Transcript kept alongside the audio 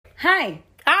Hi,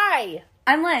 Hi,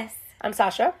 I'm Liz. I'm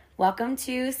Sasha. Welcome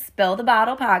to Spill the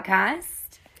Bottle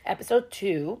podcast. Episode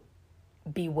 2,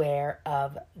 Beware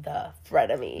of the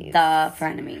Frenemies. The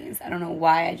Frenemies. I don't know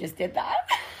why I just did that.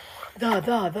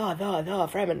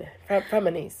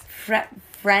 Frenemies.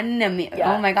 Frenemy.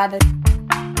 Yeah. Oh my god.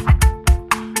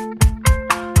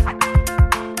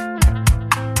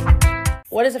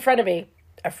 What is a frenemy?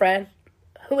 A friend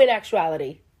who in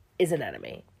actuality is an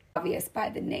enemy. Obvious by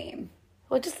the name.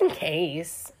 Well, just in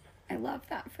case. I love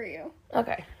that for you.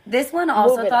 Okay. This one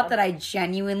also Moving thought on. that I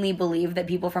genuinely believed that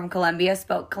people from Colombia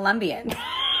spoke Colombian.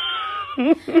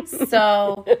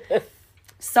 So,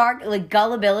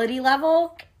 gullibility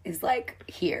level is like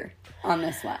here on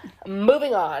this one.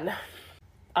 Moving on.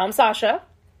 I'm Sasha,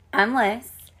 I'm Liz.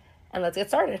 and let's get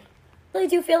started. I really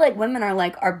do feel like women are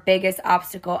like our biggest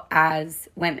obstacle as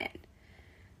women.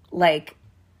 Like,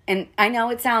 and I know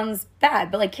it sounds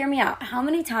bad, but like, hear me out. How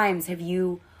many times have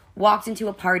you walked into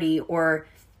a party or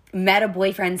met a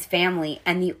boyfriend's family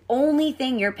and the only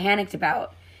thing you're panicked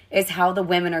about is how the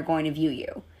women are going to view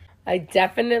you? I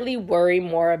definitely worry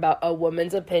more about a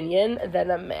woman's opinion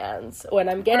than a man's. When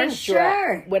I'm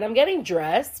getting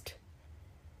dressed,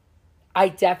 I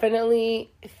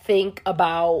definitely think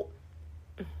about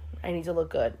I need to look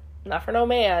good. Not for no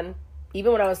man.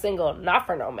 Even when I was single, not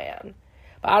for no man.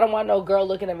 But I don't want no girl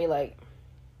looking at me like,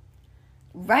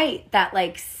 Right, that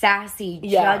like sassy,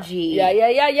 yeah, judgy.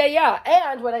 Yeah.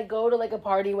 And when I go to like a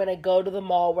party, when I go to the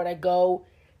mall, when I go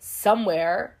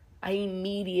somewhere, I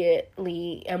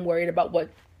immediately am worried about what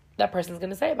that person's going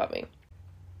to say about me.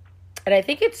 And I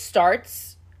think it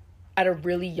starts at a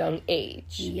really young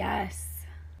age. Yes.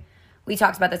 We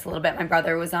talked about this a little bit. My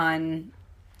brother was on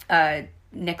a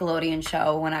Nickelodeon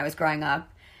show when I was growing up.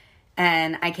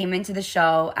 And I came into the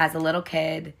show as a little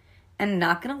kid. And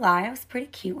not going to lie, I was pretty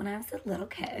cute when I was a little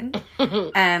kid.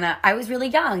 And I was really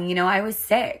young. You know, I was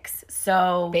 6.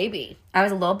 So Baby. I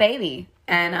was a little baby.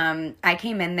 And I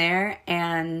came in there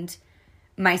and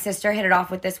my sister hit it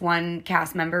off with this one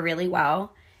cast member really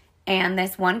well. And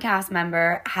this one cast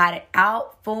member had it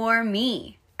out for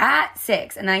me at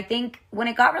 6. And I think when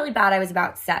it got really bad, I was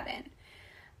about 7.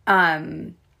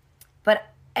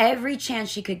 But every chance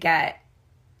she could get,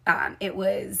 it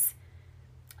was,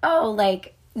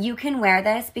 you can wear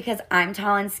this because I'm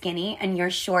tall and skinny and you're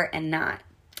short and not.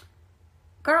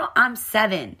 Girl, I'm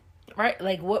 7. Right?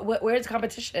 Like, where's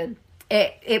competition?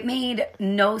 It made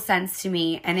no sense to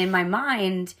me. And in my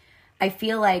mind, I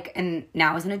feel like, and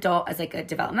now as an adult, as like a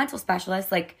developmental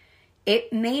specialist, like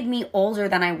it made me older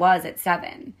than I was at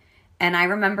 7. And I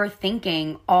remember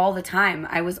thinking all the time,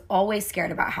 I was always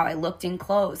scared about how I looked in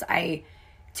clothes.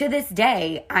 To this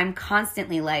day, I'm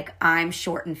constantly like, I'm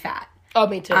short and fat. Oh,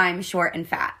 me too. I'm short and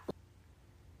fat.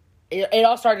 It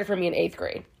all started for me in 8th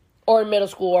grade. Or in middle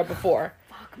school or before.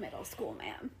 Fuck middle school,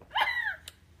 man.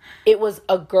 It was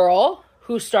a girl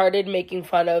who started making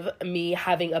fun of me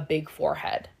having a big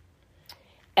forehead.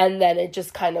 And then it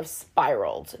just kind of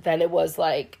spiraled. Then it was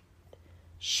like,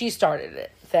 she started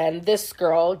it. Then this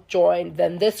girl joined.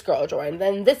 Then this girl joined.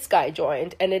 Then this guy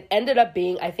joined. And it ended up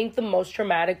being, I think the most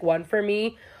traumatic one for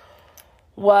me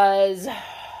was,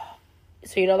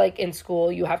 so you know, like in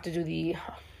school, you have to do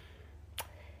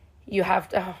you have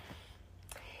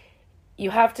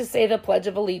to say the Pledge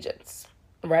of Allegiance,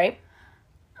 right?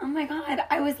 Oh my God,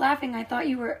 I was laughing. I thought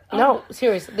you were... Oh. No,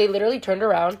 seriously. They literally turned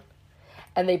around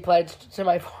and they pledged to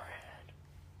my forehead.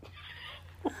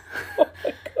 Oh my God.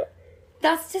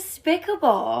 That's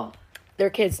despicable. They're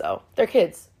kids, though. They're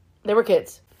kids. They were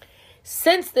kids.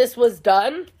 Since this was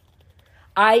done,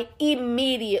 I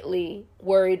immediately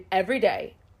worried every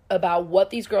day about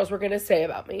what these girls were going to say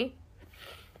about me.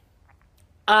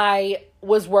 I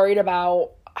was worried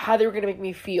about how they were going to make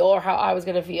me feel or how I was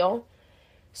going to feel.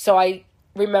 So I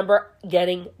remember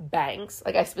getting bangs.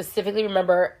 Like, I specifically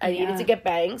remember I needed to get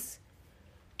bangs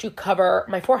to cover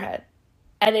my forehead.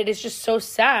 And it is just so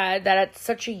sad that at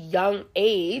such a young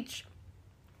age,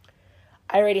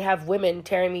 I already have women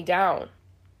tearing me down.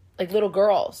 Like little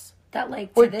girls. That,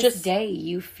 like, to this day,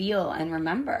 you feel and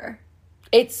remember.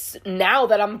 It's now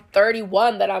that I'm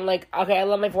 31 that I'm like, okay, I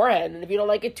love my forehead. And if you don't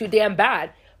like it, too damn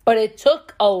bad. But it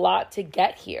took a lot to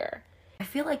get here. I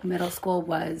feel like middle school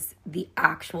was the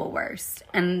actual worst.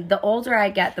 And the older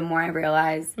I get, the more I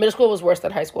realize... Middle school was worse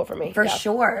than high school for me. For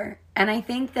sure. And I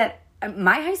think that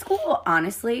my high school,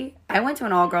 honestly, I went to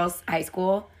an all-girls high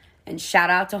school. And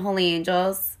shout out to Holy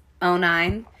Angels,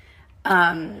 09.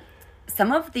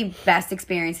 Some of the best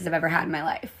experiences I've ever had in my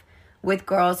life. With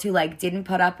girls who, like, didn't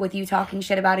put up with you talking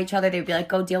shit about each other. They'd be like,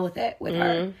 go deal with it with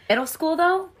her. Middle school,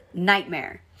 though,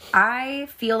 nightmare. I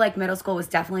feel like middle school was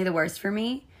definitely the worst for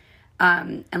me.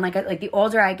 And like the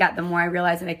older I get, the more I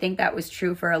realize, and I think that was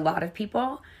true for a lot of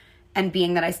people. And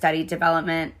being that I studied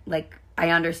development, like I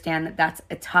understand that that's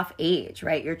a tough age,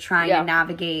 right? You're trying to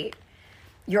navigate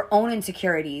your own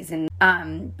insecurities. And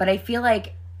but I feel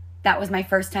like that was my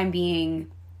first time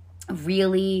being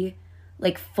really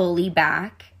like fully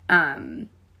back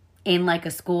in like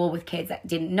a school with kids that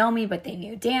didn't know me, but they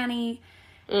knew Danny.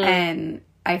 And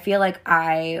I feel like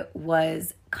I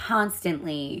was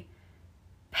constantly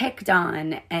picked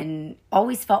on and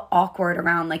always felt awkward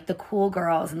around like the cool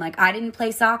girls. And like I didn't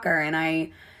play soccer and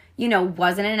I, you know,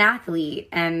 wasn't an athlete.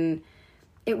 And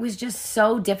it was just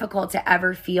so difficult to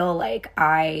ever feel like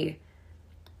I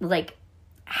like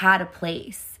had a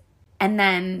place. And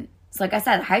then, so like I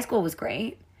said, high school was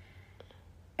great.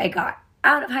 I got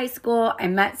out of high school. I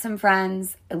met some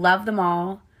friends. I love them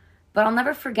all. But I'll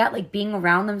never forget like being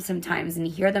around them sometimes and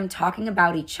hear them talking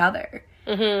about each other.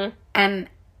 Mm-hmm. And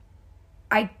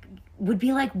I would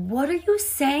be like, what are you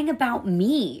saying about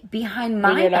me behind my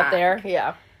back? When you're not there,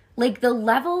 yeah. Like the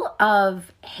level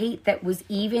of hate that was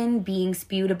even being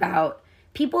spewed about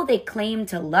people they claim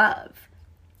to love.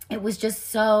 It was just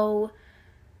so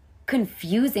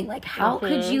confusing. Like how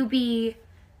could you be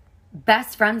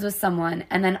best friends with someone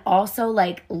and then also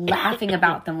like laughing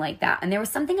about them like that? And there was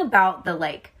something about the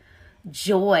like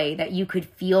joy that you could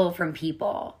feel from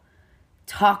people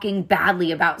talking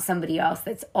badly about somebody else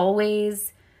that's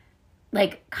always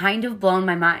like kind of blown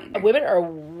my mind. Women are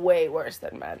way worse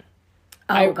than men.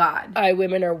 God.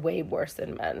 Women are way worse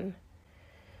than men.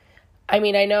 I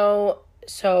mean, I know,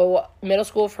 so middle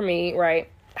school for me, right?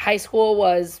 High school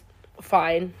was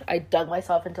fine. I dug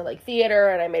myself into like theater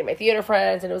and I made my theater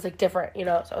friends and it was like different, you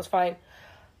know, so I was fine.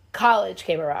 College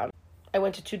came around. I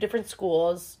went to 2 different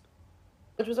schools,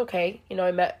 which was okay. You know,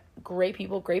 I met great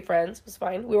people, great friends. It was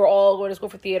fine. We were all going to school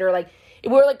for theater. Like,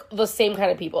 we were like the same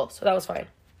kind of people, so that was fine.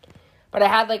 But I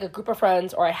had like a group of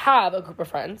friends, or I have a group of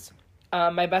friends,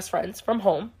 my best friends from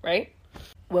home, right?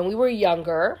 When we were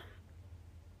younger,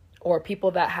 or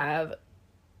people that have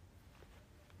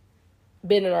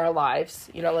been in our lives,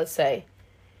 you know, let's say,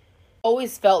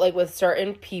 always felt like with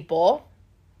certain people,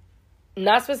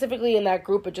 not specifically in that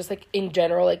group, but just like in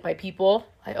general, like my people,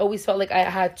 I always felt like I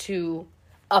had to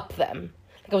up them.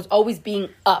 Like I was always being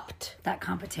upped. That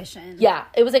competition. Yeah.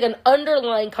 It was like an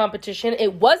underlying competition.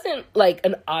 It wasn't like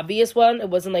an obvious one. It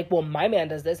wasn't like, well, my man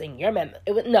does this and your man.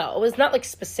 It was not like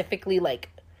specifically like,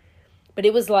 but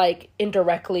it was like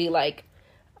indirectly like,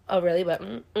 oh really? But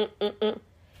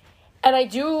And I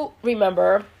do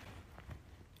remember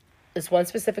this one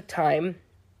specific time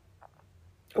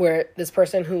where this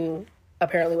person who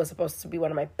apparently was supposed to be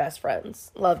one of my best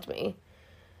friends loved me.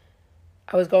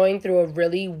 I was going through a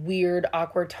really weird,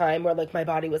 awkward time where, like, my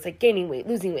body was, like, gaining weight,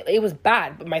 losing weight. It was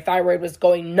bad, but my thyroid was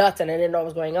going nuts, and I didn't know what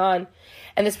was going on.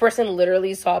 And this person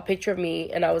literally saw a picture of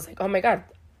me, and I was like, oh, my God,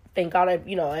 thank God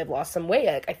I've lost some weight.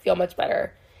 Like, I feel much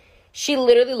better. She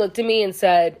literally looked at me and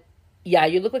said, yeah,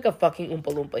 you look like a fucking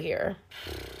Oompa Loompa here.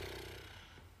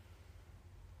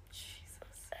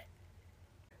 Jesus.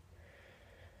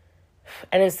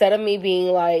 And instead of me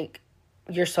being like,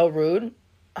 you're so rude,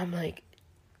 I'm like,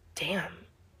 damn.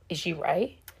 Is she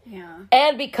right? Yeah.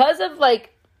 And because of,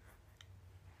 like,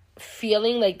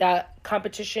 feeling like that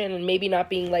competition and maybe not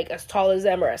being, like, as tall as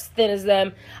them or as thin as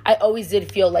them, I always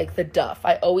did feel like the duff.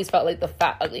 I always felt like the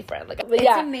fat, ugly friend. Like,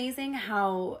 it's amazing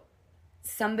how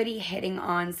somebody hitting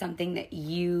on something that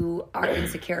you are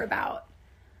insecure about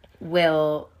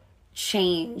will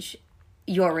change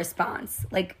your response.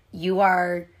 Like, you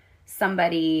are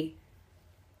somebody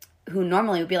who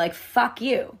normally would be like, fuck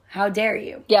you, how dare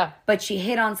you? Yeah. But she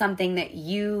hit on something that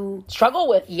you struggle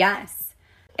with. Yes.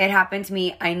 It happened to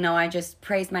me. I know I just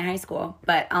praised my high school,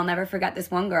 but I'll never forget this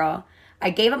one girl.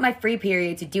 I gave up my free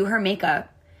period to do her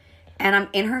makeup, and I'm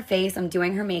in her face, I'm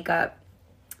doing her makeup.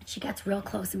 She gets real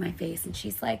close in my face, and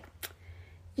she's like,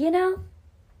 you know,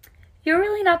 you're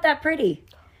really not that pretty.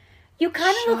 You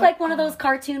kind of look like one of those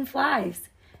cartoon flies.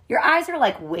 Your eyes are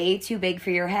like way too big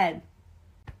for your head.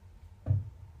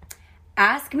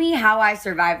 Ask me how I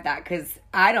survived that, because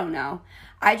I don't know.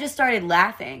 I just started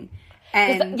laughing.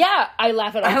 And yeah, I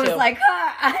laugh at all I too. was like,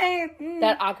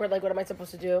 that awkward, like, what am I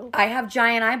supposed to do? I have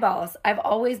giant eyeballs. I've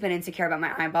always been insecure about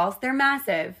my eyeballs. They're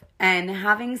massive. And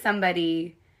having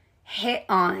somebody hit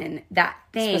on that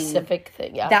thing. Specific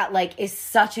thing, yeah. That, like, is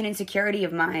such an insecurity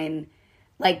of mine,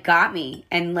 like, got me.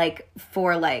 And, like,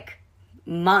 for, like,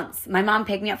 months. My mom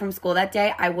picked me up from school that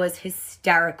day. I was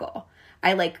hysterical.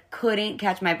 I, like, couldn't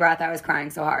catch my breath. I was crying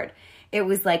so hard. It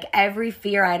was, like, every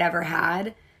fear I'd ever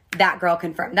had, that girl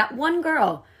confirmed. That one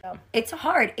girl. Yeah. It's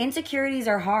hard. Insecurities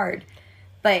are hard.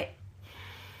 But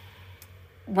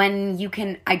when you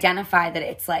can identify that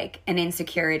it's like an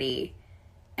insecurity,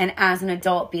 and as an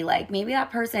adult be like, maybe that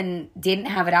person didn't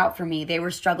have it out for me. They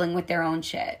were struggling with their own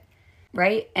shit,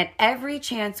 right? And every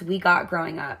chance we got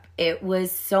growing up, it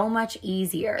was so much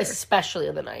easier. Especially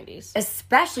in the 90s.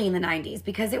 Especially in the 90s,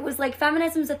 because it was like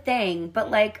feminism's a thing,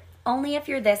 but like only if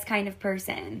you're this kind of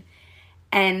person.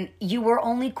 And you were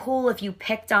only cool if you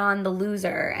picked on the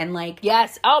loser, and like...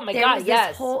 Yes. Oh my God,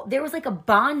 yes. There was like a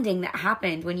bonding that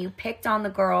happened when you picked on the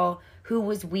girl who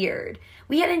was weird.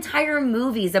 We had entire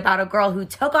movies about a girl who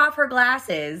took off her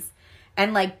glasses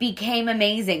and like became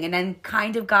amazing, and then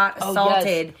kind of got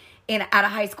assaulted at a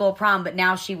high school prom, but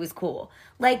now she was cool.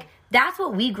 Like, that's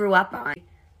what we grew up on.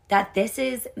 That this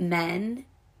is men...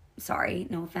 Sorry,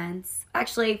 no offense.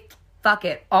 Actually, fuck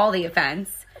it. All the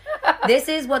offense. This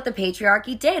is what the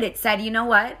patriarchy did. It said, you know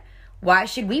what? Why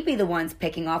should we be the ones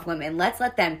picking off women? Let's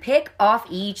let them pick off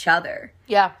each other.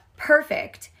 Yeah.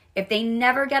 Perfect. If they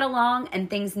never get along and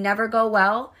things never go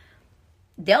well,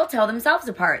 they'll tear themselves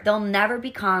apart. They'll never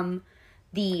become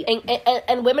the...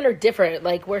 And women are different.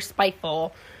 Like, we're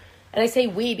spiteful. And I say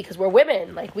we because we're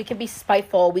women. Like, we can be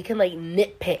spiteful. We can, like,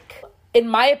 nitpick. In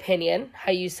my opinion,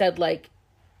 how you said, like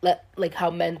how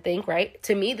men think, right?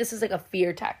 To me, this is, like, a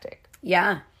fear tactic.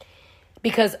 Yeah.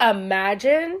 Because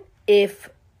imagine if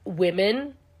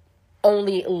women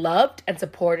only loved and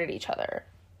supported each other.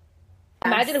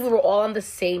 Yes. Imagine if we were all on the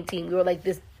same team. We were like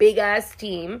this big-ass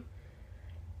team.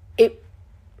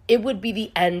 It would be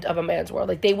the end of a man's world.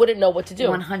 Like, they wouldn't know what to do.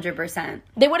 100%.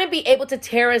 They wouldn't be able to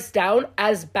tear us down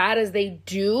as bad as they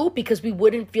do because we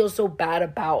wouldn't feel so bad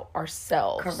about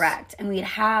ourselves. Correct. And I'd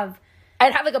have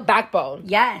like a backbone.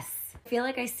 Yes. I feel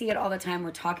like I see it all the time.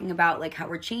 We're talking about like how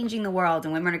we're changing the world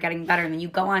and women are getting better. And then you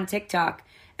go on TikTok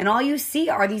and all you see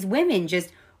are these women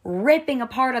just ripping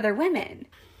apart other women.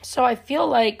 So I feel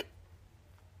like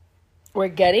we're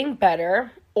getting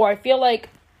better, or I feel like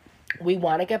we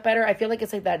want to get better. I feel like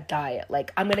it's like that diet.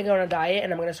 Like, I'm going to go on a diet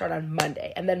and I'm going to start on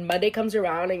Monday. And then Monday comes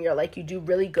around and you're like, you do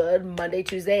really good Monday,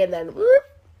 Tuesday, and then whoop.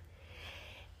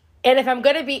 And if I'm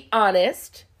going to be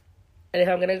honest... And if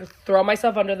I'm going to throw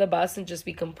myself under the bus and just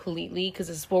be completely, because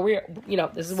this is what we're,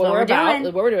 this is what we're about,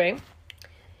 what we're doing.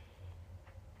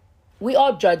 We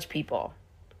all judge people.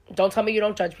 Don't tell me you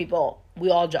don't judge people. We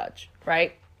all judge,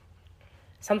 right?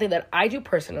 Something that I do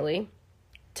personally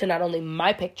to not only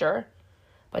my picture,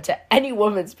 but to any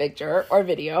woman's picture or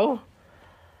video,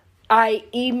 I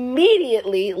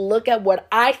immediately look at what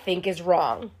I think is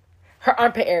wrong. Her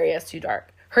armpit area is too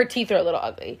dark. Her teeth are a little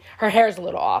ugly. Her hair is a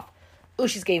little off. Oh,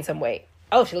 she's gained some weight.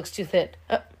 Oh, she looks too thin.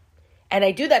 And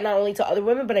I do that not only to other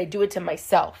women, but I do it to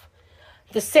myself.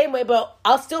 The same way, but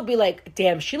I'll still be like,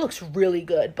 damn, she looks really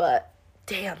good, but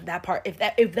damn, that part, if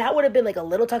that would have been like a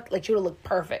little tuck, like she would have looked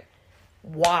perfect.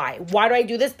 Why? Why do I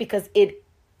do this? Because it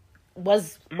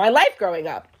was my life growing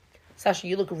up. Sasha,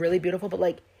 you look really beautiful, but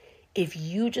like, if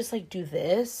you just like do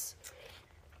this,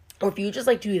 or if you just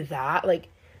like do that, like,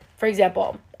 for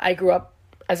example, I grew up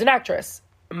as an actress.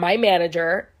 My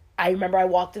manager... I remember I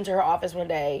walked into her office one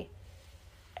day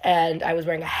and I was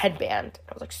wearing a headband.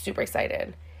 I was like super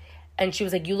excited. And she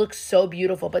was like, you look so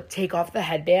beautiful, but take off the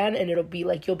headband and it'll be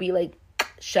like, you'll be like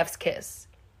chef's kiss.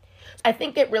 I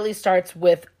think it really starts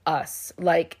with us.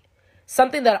 Like,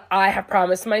 something that I have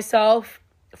promised myself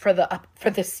for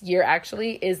this year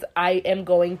actually is I am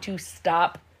going to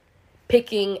stop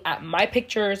picking at my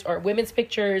pictures or women's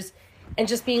pictures and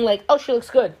just being like, oh, she looks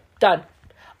good. Done.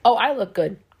 Oh, I look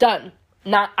good. Done.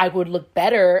 Not I would look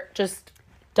better, just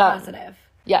done. Positive.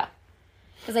 Yeah.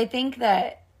 Because I think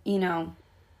that,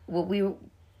 what we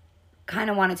kind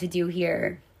of wanted to do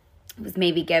here was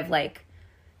maybe give, like,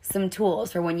 some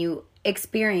tools for when you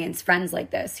experience friends like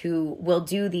this who will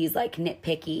do these, like,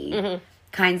 nitpicky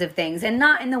kinds of things. And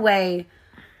not in the way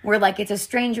where, like, it's a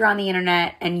stranger on the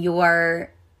internet and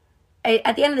you're...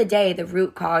 At the end of the day, the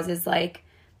root cause is, like,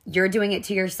 you're doing it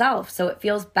to yourself. So it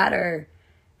feels better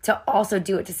to also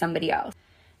do it to somebody else.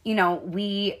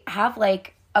 We have,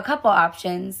 like, a couple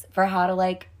options for how to,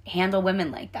 like, handle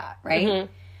women like that, right?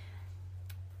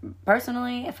 Mm-hmm.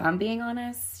 Personally, if I'm being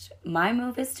honest, my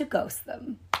move is to ghost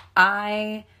them.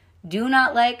 I do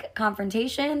not like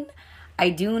confrontation. I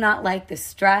do not like the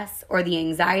stress or the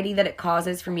anxiety that it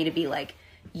causes for me to be like,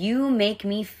 you make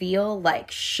me feel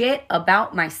like shit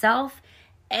about myself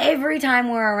every time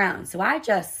we're around. So I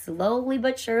just slowly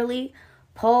but surely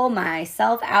pull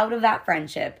myself out of that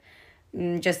friendship.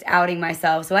 Just outing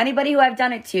myself. So anybody who I've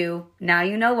done it to, now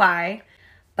you know why.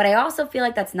 But I also feel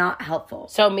like that's not helpful.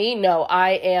 So me, no.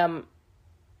 I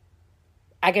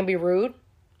can be rude,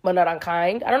 but not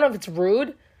unkind. I don't know if it's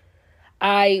rude.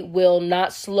 I will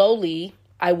not slowly.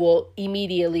 I will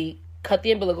immediately cut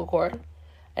the umbilical cord.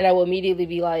 and I will immediately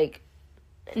be like,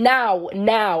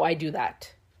 now I do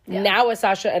that. Yeah. Now is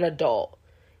Sasha an adult?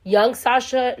 Young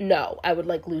Sasha, no. I would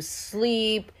like lose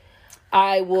sleep.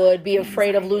 I would be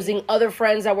afraid of losing other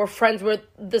friends that were friends with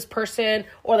this person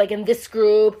or like in this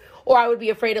group. Or I would be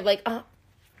afraid of like,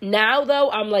 now though,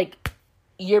 I'm like,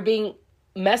 you're being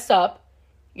messed up.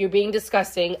 You're being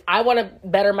disgusting. I want to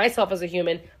better myself as a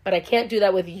human, but I can't do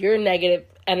that with your negative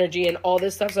energy and all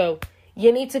this stuff. So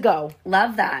you need to go.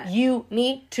 Love that. You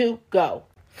need to go.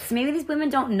 So maybe these women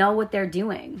don't know what they're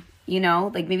doing, you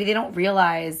know? Like maybe they don't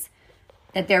realize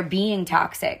that they're being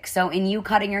toxic. So in you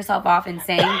cutting yourself off and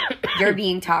saying you're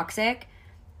being toxic,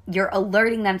 you're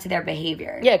alerting them to their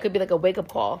behavior. Yeah, it could be like a wake-up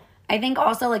call. I think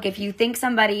also, like, if you think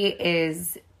somebody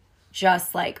is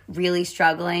just, like, really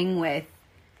struggling with,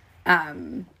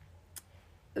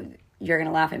 you're going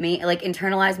to laugh at me, like,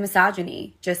 internalized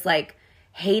misogyny. Just, like,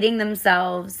 hating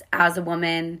themselves as a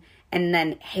woman and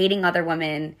then hating other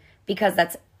women because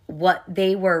that's what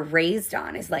they were raised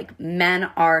on is, like, men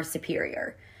are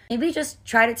superior. Maybe just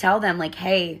try to tell them, like,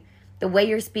 hey, the way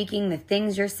you're speaking, the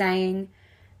things you're saying,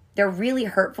 they're really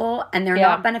hurtful and they're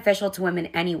not beneficial to women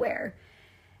anywhere.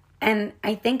 And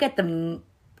I think at the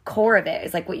core of it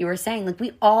is like what you were saying. Like,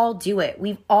 we all do it.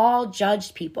 We've all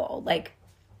judged people. Like,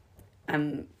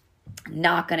 I'm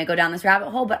not going to go down this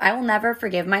rabbit hole, but I will never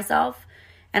forgive myself.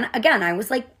 And again, I was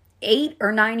like 8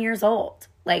 or 9 years old.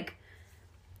 Like,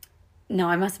 no,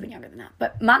 I must have been younger than that.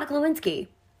 But Monica Lewinsky,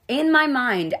 in my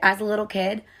mind as a little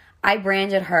kid, I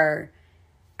branded her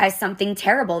as something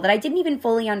terrible that I didn't even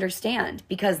fully understand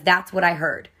because that's what I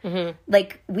heard. Mm-hmm.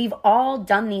 Like, we've all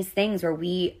done these things where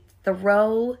we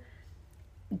throw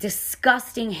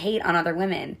disgusting hate on other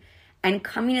women, and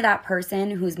coming to that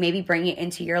person who's maybe bringing it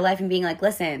into your life and being like,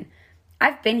 listen,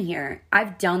 I've been here,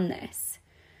 I've done this,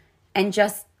 and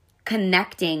just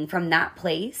connecting from that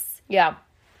place. Yeah.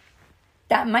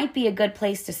 That might be a good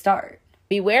place to start.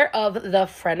 Beware of the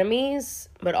frenemies,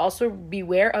 but also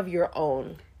beware of your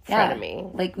own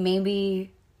frenemy. Like,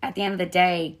 maybe at the end of the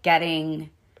day,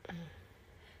 getting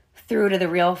through to the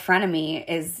real frenemy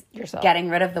is yourself. Getting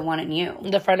rid of the one in you.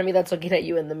 The frenemy that's looking at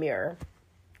you in the mirror.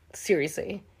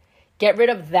 Seriously. Get rid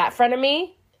of that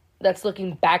frenemy that's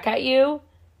looking back at you,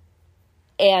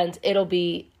 and it'll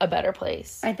be a better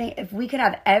place. I think if we could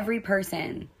have every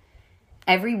person,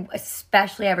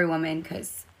 especially every woman,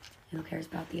 because who cares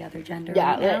about the other gender?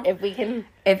 Yeah, right now?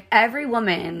 If every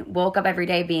woman woke up every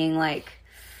day being like,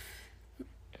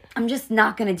 I'm just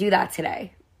not going to do that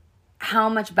today, how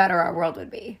much better our world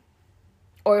would be.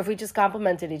 Or if we just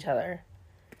complimented each other.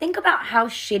 Think about how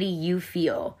shitty you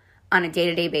feel on a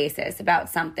day-to-day basis about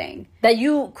something that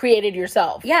you created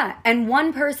yourself. Yeah, and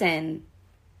one person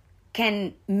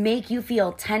can make you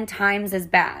feel 10 times as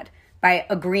bad by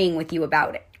agreeing with you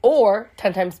about it. Or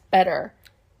 10 times better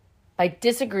by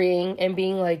disagreeing and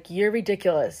being like, you're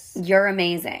ridiculous. You're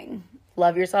amazing.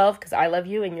 Love yourself because I love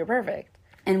you and you're perfect.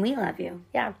 And we love you.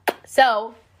 Yeah.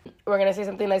 So, we're going to say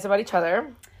something nice about each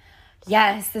other.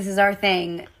 Yes, this is our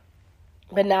thing.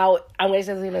 But now, I'm going to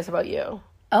say something nice about you.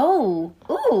 Oh.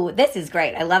 Ooh, this is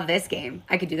great. I love this game.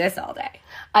 I could do this all day.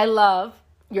 I love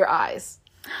your eyes.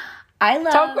 Don't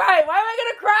cry. Why am I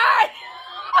going to cry?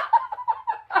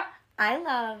 Ew,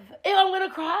 I'm going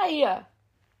to cry.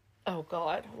 Oh,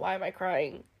 God. Why am I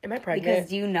crying? Am I pregnant?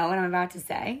 Because you know what I'm about to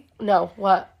say? No.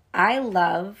 What? I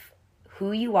love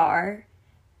who you are,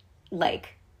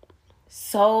 like,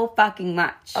 so fucking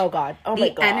much. Oh, God. Oh, my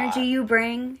God. The energy you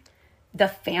bring, the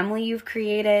family you've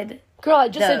created. Girl, I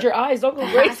just said your eyes. Don't go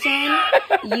crazy.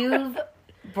 You've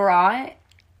brought,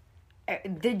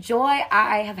 the joy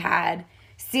I have had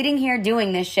sitting here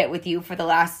doing this shit with you for the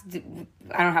last,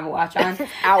 I don't have a watch on.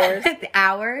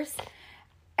 Hours.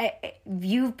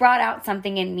 You've brought out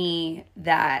something in me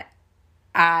that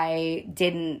I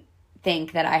didn't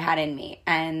think that I had in me.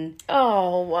 And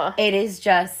it is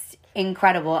just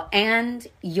incredible. And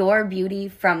your beauty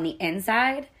from the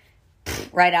inside,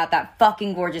 right out that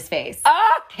fucking gorgeous face.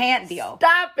 Can't deal.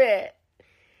 Stop it.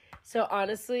 So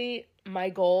honestly, my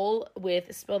goal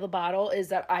with Spill the Bottle is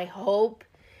that I hope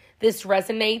this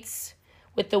resonates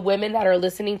with the women that are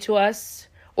listening to us,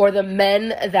 or the men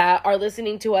that are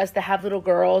listening to us that have little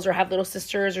girls or have little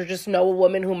sisters, or just know a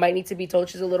woman who might need to be told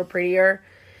she's a little prettier.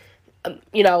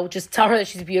 Just tell her that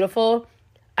she's beautiful.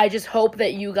 I just hope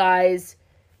that you guys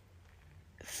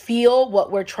feel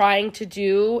what we're trying to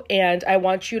do, and I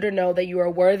want you to know that you are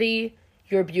worthy,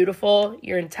 you're beautiful,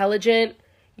 you're intelligent,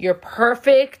 you're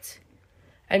perfect,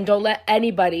 and don't let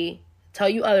anybody tell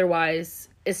you otherwise,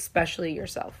 especially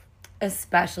yourself.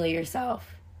 Especially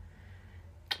yourself.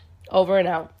 Over and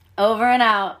out. Over and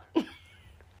out.